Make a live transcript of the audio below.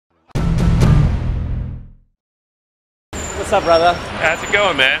What's up, brother? How's it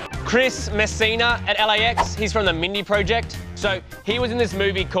going, man? Chris Messina at LAX, he's from the Mindy Project. So he was in this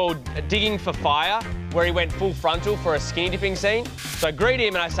movie called Digging for Fire, where he went full frontal for a skinny dipping scene. So I greet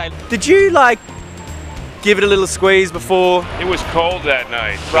him and I say, did you like give it a little squeeze before? It was cold that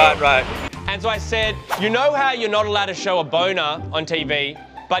night. So. Right. And so I said, you know how you're not allowed to show a boner on TV,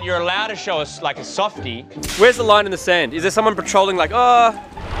 but you're allowed to show us like a softie? Where's the line in the sand? Is there someone patrolling like, oh?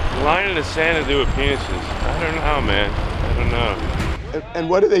 The line in the sand to do with penises. I don't know, man. I don't know. And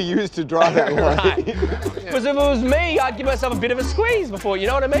what do they use to draw that line? Right. Because if it was me, I'd give myself a bit of a squeeze before, you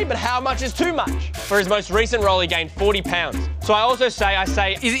know what I mean? But how much is too much? For his most recent role, he gained 40 pounds. So I also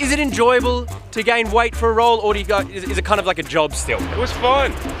say, Is it enjoyable to gain weight for a role, or do you go, is it kind of like a job still? It was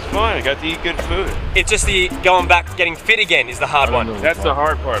fun. It's fun. I got to eat good food. It's just the going back, getting fit again is the hard one. That's the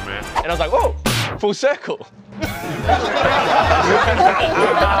hard part, man. and I was like, whoa, full circle.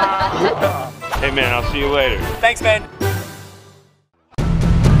 Hey, man, I'll see you later. Thanks, man.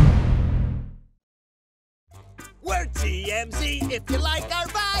 We're TMZ. If you like our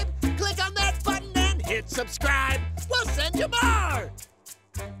vibe, click on that button and hit subscribe. We'll send you more.